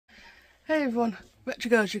Hey everyone,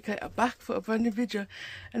 RGUK are back for a brand new video,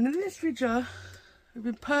 and in this video we've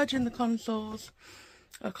been purging the consoles.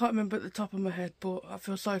 I can't remember at the top of my head, but I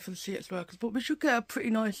feel sorry for the CX workers, but we should get a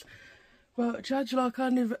pretty nice, well, charge like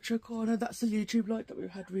our new retro corner. That's the YouTube light that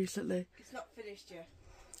we've had recently. It's not finished yet.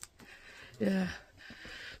 Yeah,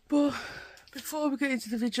 but before we get into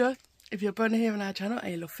the video, if you're brand new here on our channel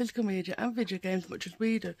and you love physical media and video games as much as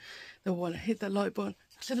we do, then want to hit that like button,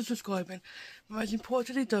 consider subscribing, but most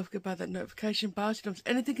importantly don't forget about that notification bell so you don't miss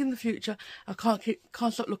anything in the future. I can't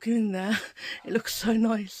stop looking in there. It looks so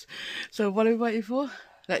nice. So what are we waiting for?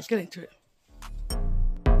 Let's get into it.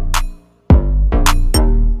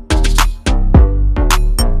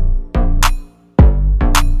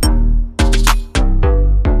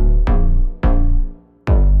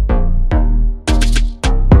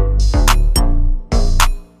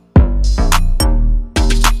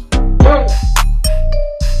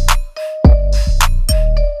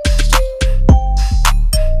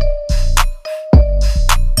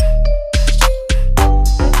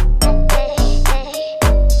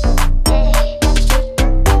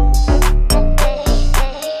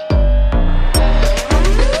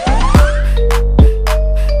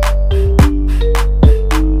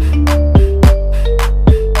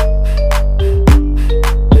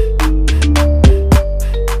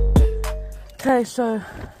 Okay, so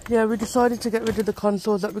yeah, we decided to get rid of the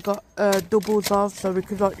consoles that we got doubles of, so we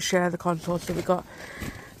could like share the consoles. So we got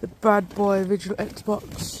the bad boy original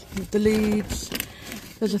Xbox with the leads.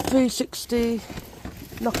 There's a 360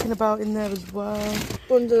 knocking about in there as well.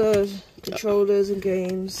 Bundle of controllers and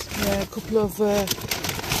games. Yeah, a couple of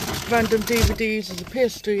random DVDs. There's a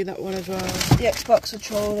PS3, that one as well. The Xbox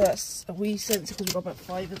controller, that's a Wii sensor because we've got about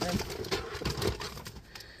 5 of them.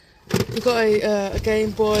 We've got a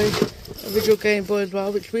Game Boy, original Game Boy as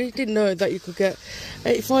well, which we didn't know that you could get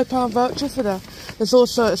 £85 voucher for that. There's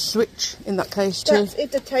also a Switch in that case too. That's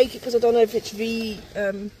if they take it, because I don't know if it's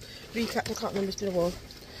recapped, I can't remember, it's been a while.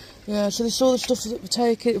 Yeah, so there's all the stuff that we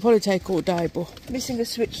take. It'll probably take all day, but Missing a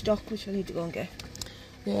Switch stock, which I need to go and get.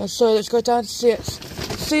 yeah, so let's go down to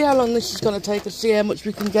see how long this is going to take and see how much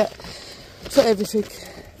we can get for everything.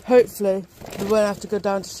 Hopefully we won't have to go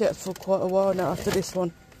down to CX for quite a while now after this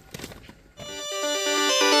one.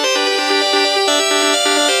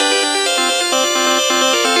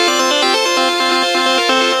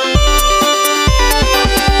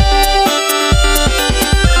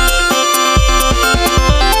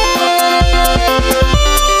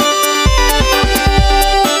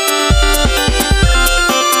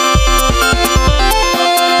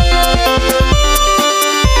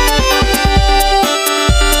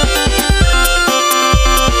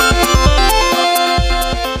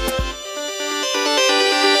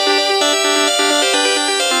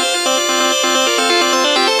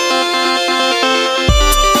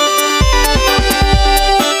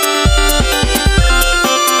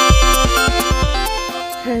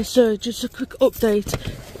 So just a quick update.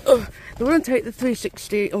 They wouldn't take the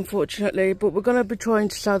 360 unfortunately, but we're going to be trying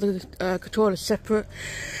to sell the controller separate.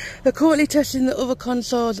 They're currently testing the other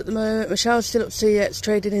consoles at the moment. Michelle's still up CX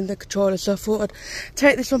trading in the controller, so I thought I'd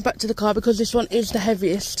take this one back to the car because this one is the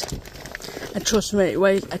heaviest, and trust me, it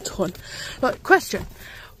weighs a ton. Like, question,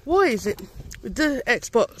 why is it with the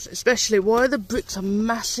Xbox especially, why the bricks are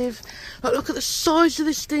massive? Like, look at the size of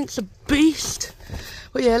this thing, it's a beast.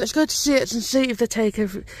 But yeah, let's go to CX and see if they take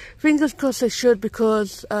everything. Fingers crossed they should,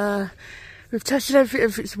 because we've tested everything,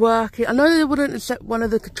 if it's working. I know they wouldn't accept one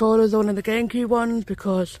of the controllers or one of the GameCube ones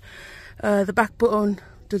because the back button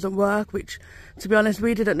doesn't work, which, to be honest,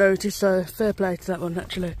 we didn't notice, so fair play to that one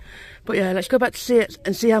actually. But yeah, let's go back to CX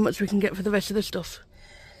and see how much we can get for the rest of the stuff.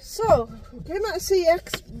 So, we came out of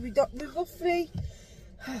CX, we roughly,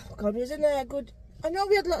 oh God, we was in there good, I know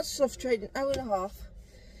we had lots of stuff trading, hour and a half.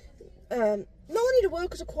 Not only the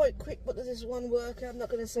workers are quite quick, but there's this one worker, I'm not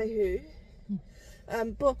going to say who.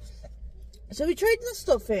 But so we traded the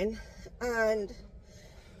stuff in, and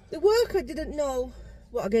the worker didn't know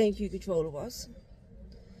what a GameCube controller was.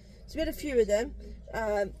 So we had a few of them.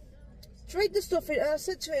 Trade the stuff in, and I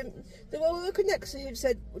said to him, the worker next to him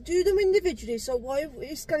said, do them individually, so why are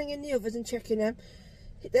you scanning in the others and checking them?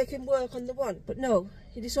 They can work on the one. But no,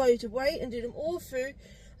 he decided to wait and do them all through.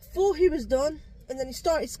 I thought he was done. And then he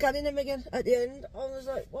started scanning them again at the end. I was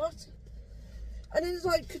like, what? And then there's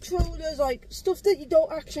like controllers, like stuff that you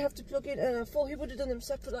don't actually have to plug in. And I thought he would have done them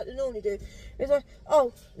separate like they normally do. He's like,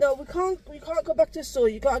 oh no, we can't go back to the store.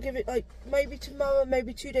 You gotta give it like maybe tomorrow,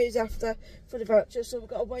 maybe 2 days after for the voucher. So we've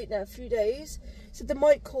got to wait now a few days. So they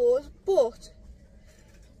might cause, but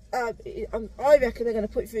I reckon they're going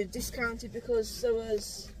to put it through discounted, because there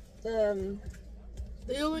was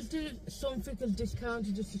They always do something as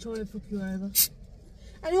discounted just to try and fuck you over.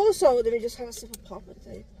 And also, let me just have a sip of pop and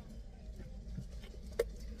say.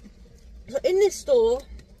 So in this store,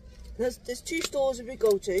 there's 2 stores that we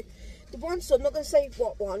go to. The one store, I'm not going to say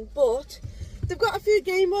what one, but they've got a few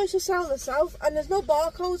Game Boys for sale themselves, and there's no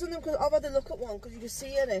barcodes on them because I've had a look at one because you can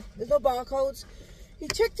see in it. There's no barcodes. He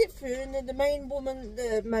checked it through, and then the main woman,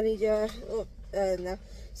 the manager,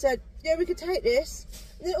 said, yeah, we could take this.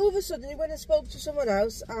 And then all of a sudden, he went and spoke to someone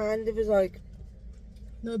else, and it was like,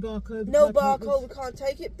 no barcode. No barcode, we can't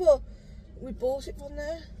take it, but we bought it from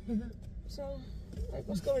there. So, like,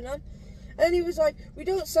 what's going on? And then he was like, we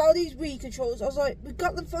don't sell these Wii controllers. I was like, we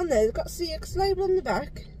got them from there. They've got a CX label on the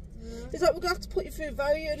back. He's like, we're going to have to put you through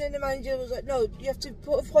value. And then the manager was like, no, you have to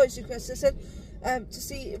put a price request. I said, to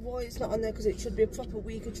see why it's not on there, because it should be a proper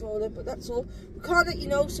Wii controller, but that's all. We can't let you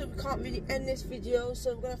know, so we can't really end this video.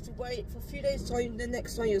 So we're going to have to wait for a few days' time. The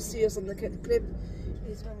next time you'll see us on the clip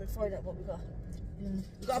is when we find out what we got.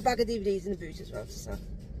 We've got a bag of DVDs in the boot as well to sell.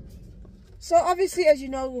 So obviously, as you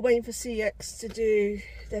know, we're waiting for CX to do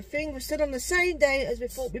their thing. We're still on the same day as we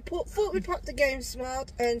thought. We popped the Game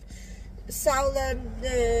Smart and sell them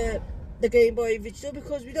the Game Boy Digital,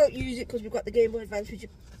 because we don't use it because we've got the Game Boy Advance, which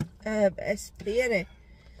SP in it,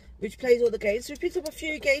 which plays all the games. So we picked up a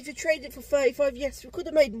few games. We traded it for 35. Yes, we could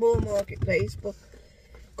have made more marketplace, but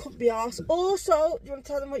couldn't be arsed. Also, do you want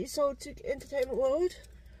to tell them what you sold to Entertainment World?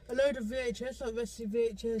 A load of VHS, like Rescue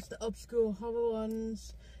VHS, the obscure horror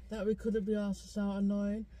ones that we couldn't be asked to sell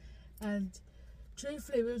online. And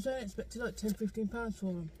truthfully, we was only expecting like £10–15 for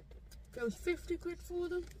them. It was 50 quid for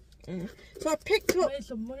them. So I picked up. Made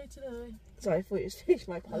some money today. Sorry, I thought it was finished.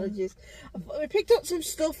 My apologies. We picked up some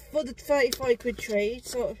stuff for the 35 quid trade.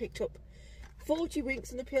 So I picked up 40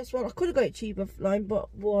 Winks on the PS1. I could have got it cheaper offline,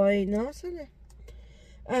 but why not? Isn't it?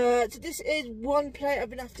 So this is one plate. I've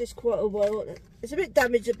been after this quite a while. It's a bit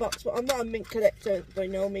damaged, the box, but I'm not a mint collector by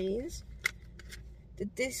no means. The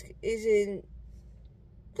disc is in.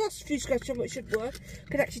 Got a few scratches on, but it should work.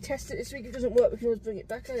 Can actually test it this week. If it doesn't work, we can always bring it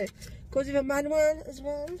back. Goes with a manual as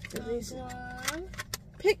well.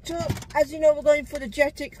 Picked up, as you know, we're going for the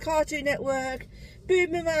Jetix, Cartoon Network,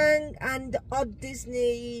 Boomerang, and the odd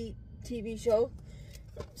Disney TV show.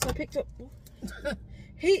 So I picked up.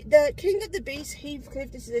 The King of the Beast,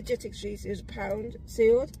 Heathcliff. This is a Jetix release. It was £1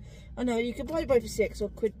 sealed. I know you can buy both for £6 or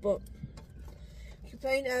 £1, but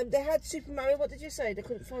they had Super Mario. What did you say? They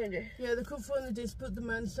couldn't find it. Yeah, they couldn't find the disc, but the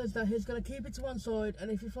man says that he's going to keep it to one side, and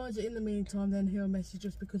if he finds it in the meantime, then he'll message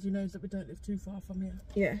us because he knows that we don't live too far from here.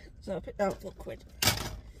 Yeah, so I picked that up for £1.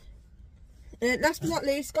 Last but not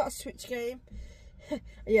least, got a Switch game.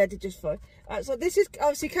 Yeah, I did just fine. So this is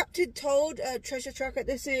obviously Captain Toad Treasure Tracker.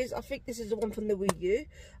 I think this is the one from the Wii U.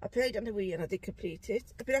 I played on the Wii and I did complete it.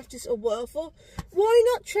 I've been after this a while for. Why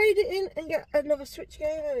not trade it in and get another Switch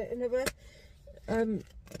game? Another.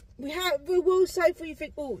 We will say for you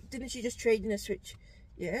think, oh, didn't she just trade in a Switch?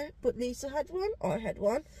 Yeah, but Lisa had one. I had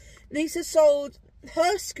one. Lisa sold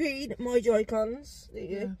her screen, my Joy-Cons.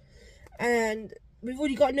 Yeah. And we've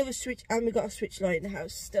already got another Switch, and we've got a Switch Lite in the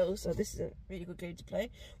house still, so this is a really good game to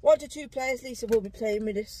play. 1 to 2 players. Lisa will be playing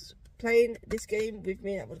this game with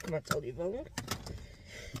me. That would come out totally wrong.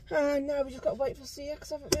 And now we just got to wait for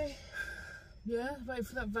CX, haven't we? Yeah, wait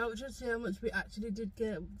for that voucher, see how much we actually did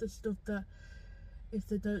get. The stuff that, if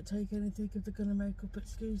they don't take anything, if they're going to make up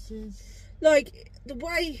excuses. Like, the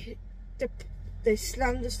way they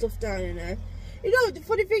slam the stuff down in there. You know, the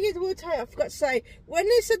funny thing is, I forgot to say, when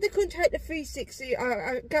they said they couldn't take the 360,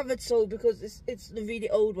 I gathered so, because it's the really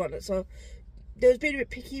old one, so they was being a bit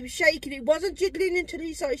picky. He was shaking it. He wasn't jiggling until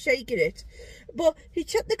he started shaking it. But he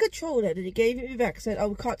checked the controller and he gave it me back and said, oh,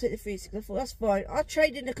 we can't take the 360. I thought, that's fine. I'll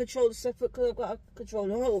trade in the controller separate because I've got a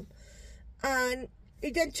controller at home. And he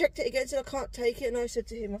then checked it again and said, I can't take it. And I said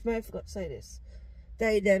to him, I may have forgot to say this.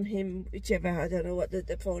 They, them, him, whichever, I don't know what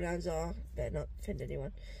the pronouns are. Better not offend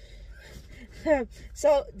anyone.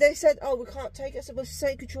 So they said, oh, we can't take it. I said, well, it's the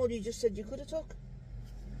same controller you just said you could have took.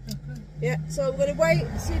 Okay. Yeah, so we're going to wait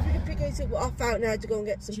and see if we can pick anything off out now to go and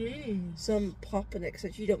get some pop and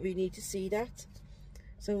it, you don't really need to see that.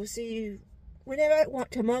 So we'll see you whenever,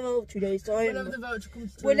 tomorrow, 2 days time. Whenever the voucher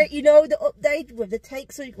comes through. We'll let you know the update, whether they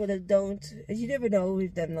take something, whether they don't. And you never know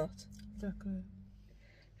with them not. Exactly.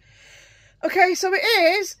 Okay, so it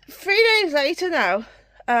is 3 days later now.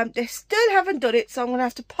 They still haven't done it, so I'm going to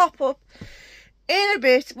have to pop up in a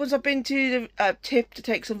bit once I've been to the tip to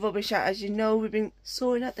take some rubbish out. As you know, we've been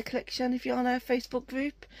sorting out the collection if you're on our Facebook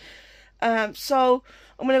group. So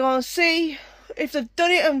I'm going to go and see if they've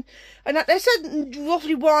done it, and they said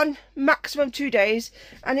roughly 1, maximum 2 days,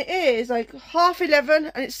 and it is like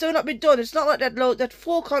 11:30 and it's still not been done. It's not like that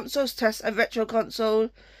 4 consoles test, a retro console,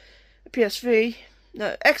 a PS3,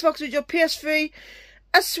 no, Xbox Video, PS3,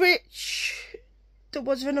 a Switch. There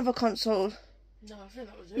was another console. No, I think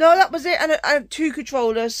that was it. No, that was it, and 2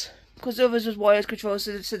 controllers. Because the others was wired controls,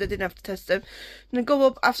 so they didn't have to test them. And then go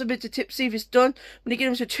up after a bit of tip, see if it's done. I'm going to give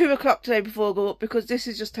them to 2 o'clock today before I go up, because this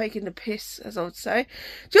is just taking the piss, as I would say.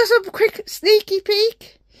 Just a quick sneaky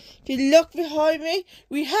peek. If you look behind me,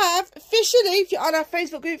 we have officially, if you're on our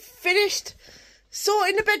Facebook group, finished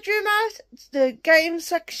sorting the bedroom out. It's the games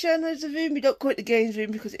section of the room. We don't call it the games room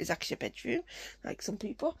because it is actually a bedroom, like some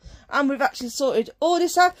people. And we've actually sorted all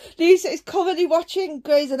this out. Lisa is currently watching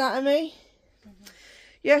Grey's Anatomy.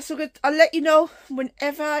 Yeah, so good. I'll let you know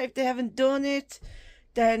whenever, if they haven't done it,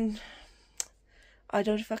 then I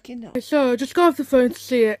don't fucking know. So, just got off the phone to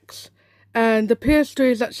CX, and the PS3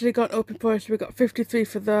 has actually gone up in price. We got 53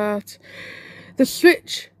 for that. The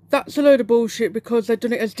Switch, that's a load of bullshit because they've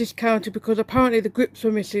done it as discounted because apparently the grips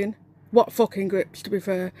were missing. What fucking grips, to be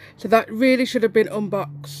fair. So that really should have been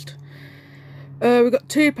unboxed. We got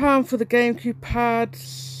 £2 for the GameCube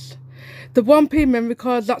pads. The 1p memory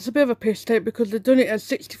cards, that's a bit of a piss take because they've done it as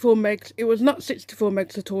 64 megs. It was not 64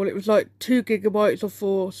 megs at all. It was like 2 gigabytes or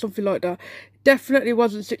 4, something like that. Definitely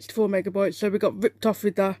wasn't 64 megabytes, so we got ripped off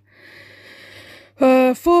with that.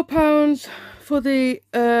 £4 for the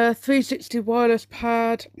 360 wireless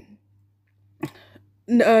pad.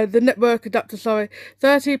 The network adapter, sorry.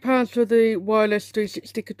 £30 for the wireless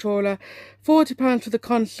 360 controller. £40 for the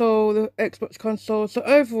console, the Xbox console. So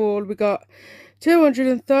overall, we got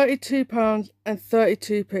 £232 and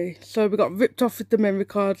 32p. So we got ripped off with the memory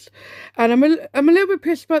cards, and I'm a little bit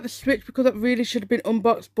pissed about the Switch because that really should have been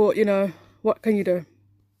unboxed. But you know, what can you do?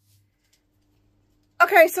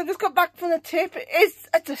 Okay, so I just got back from the tip. It's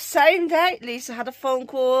at the same day. Lisa had a phone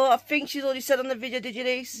call. I think she's already said on the video, did you,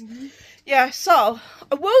 Lisa? Mm-hmm. Yeah, so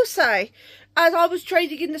I will say, as I was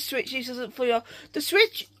trading in the Switch, Lisa, for you, the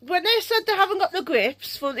Switch, when they said they haven't got the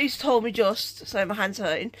grips, well, Lisa told me just, so my hand's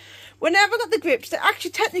hurting. When they haven't got the grips, they actually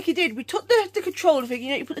technically did. We took the controller thing, you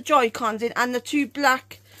know, you put the Joy-Cons in, and the 2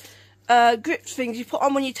 black grip things you put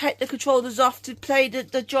on when you take the controllers off to play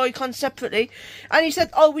the Joy-Con separately, and he said,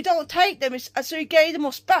 oh, we don't take them, so he gave them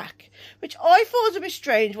us back, which I thought was a bit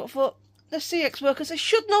strange. But for the CX workers, they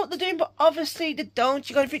should know what they're doing, but obviously they don't.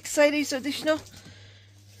 You got anything to say, Lisa, additional?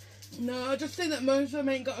 No, I just think that most of them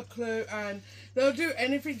ain't got a clue, and they'll do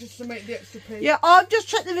anything just to make the extra pay. Yeah, I've just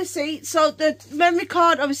checked the receipt. So the memory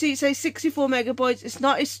card, obviously it says 64 megabytes. It's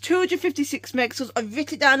not, it's 256 megs, so I've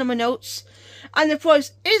written it down on my notes. And the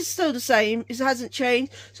price is still the same, it hasn't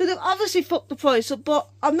changed. So they've obviously fucked the price up, but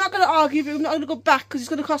I'm not going to argue with it. I'm not going to go back because it's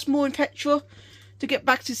going to cost more in petrol to get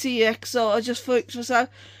back to CX. So I just thought to myself,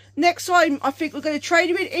 next time I think we're going to trade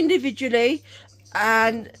them in individually.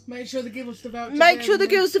 And make sure they give us the voucher. Make sure they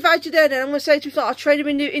give us the voucher there. Then I'm going to say to myself, I'll trade them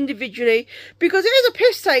in individually, because it is a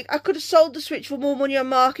piss take. I could have sold the Switch for more money on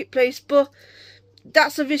Marketplace, but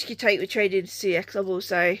that's a risk you take with trading CX, I will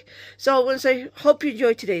say. So I want to say, hope you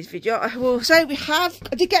enjoyed today's video. I will say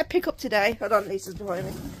I did get a pickup today. Hold on, Lisa's behind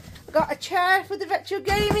me. I got a chair for the retro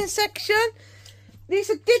gaming section.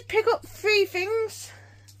 Lisa did pick up 3 things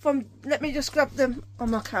from, let me just grab them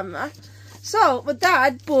on my camera. So my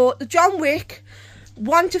dad bought the John Wick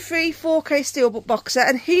 1 to 3 4K steelbook box set,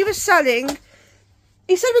 and he was selling,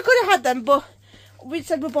 he said we could have had them, but we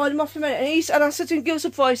said we'll buy them off him, and I said to him, give us a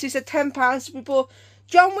price. He said £10. So we bought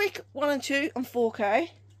John Wick 1 and 2 on 4K.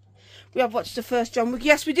 We have watched the first John Wick.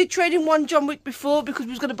 Yes, we did trade in 1 John Wick before because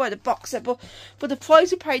we was going to buy the box set, but for the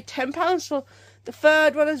price we paid £10 for the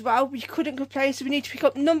third one as well. We couldn't complain, so we need to pick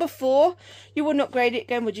up number 4. You wouldn't upgrade it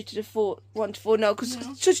again, would you, to the 1 to 4? No, because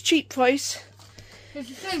it's such a cheap price. It's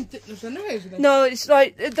the same thickness anyway, isn't it? No, it's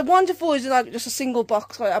like the 1 to 4 is like just a single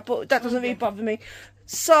box like that, but that doesn't really bother me.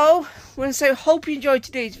 So we're going to say, hope you enjoyed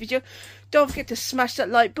today's video. Don't forget to smash that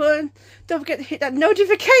like button. Don't forget to hit that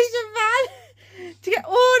notification bell to get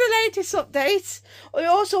all the latest updates. I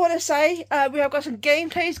also want to say we have got some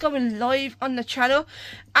gameplays going live on the channel,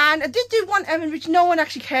 and I did do one errand which no one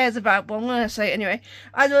actually cares about, but I'm going to say it anyway.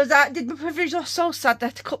 And was that did my provisional. So sad that I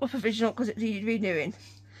had to cut my provisional because it needed renewing.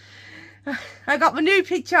 I got my new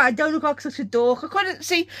picture. I don't look like such a dork. I couldn't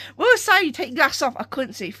see. When I say you take your glass off, I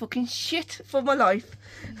couldn't see fucking shit for my life.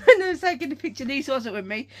 And I was taking the picture. Lisa wasn't with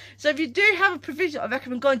me. So if you do have a provision, I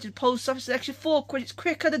recommend going to the post office. It's an extra £4. It's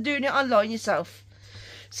quicker than doing it online yourself.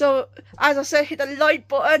 So as I said, hit the like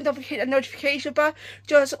button. Don't forget to hit the notification bell.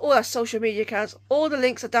 Join us on all our social media accounts. All the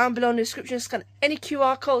links are down below in the description. Scan any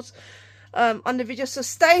QR codes on the video. So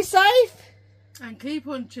stay safe and keep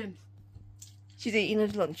punching. She's eating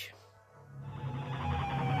his lunch.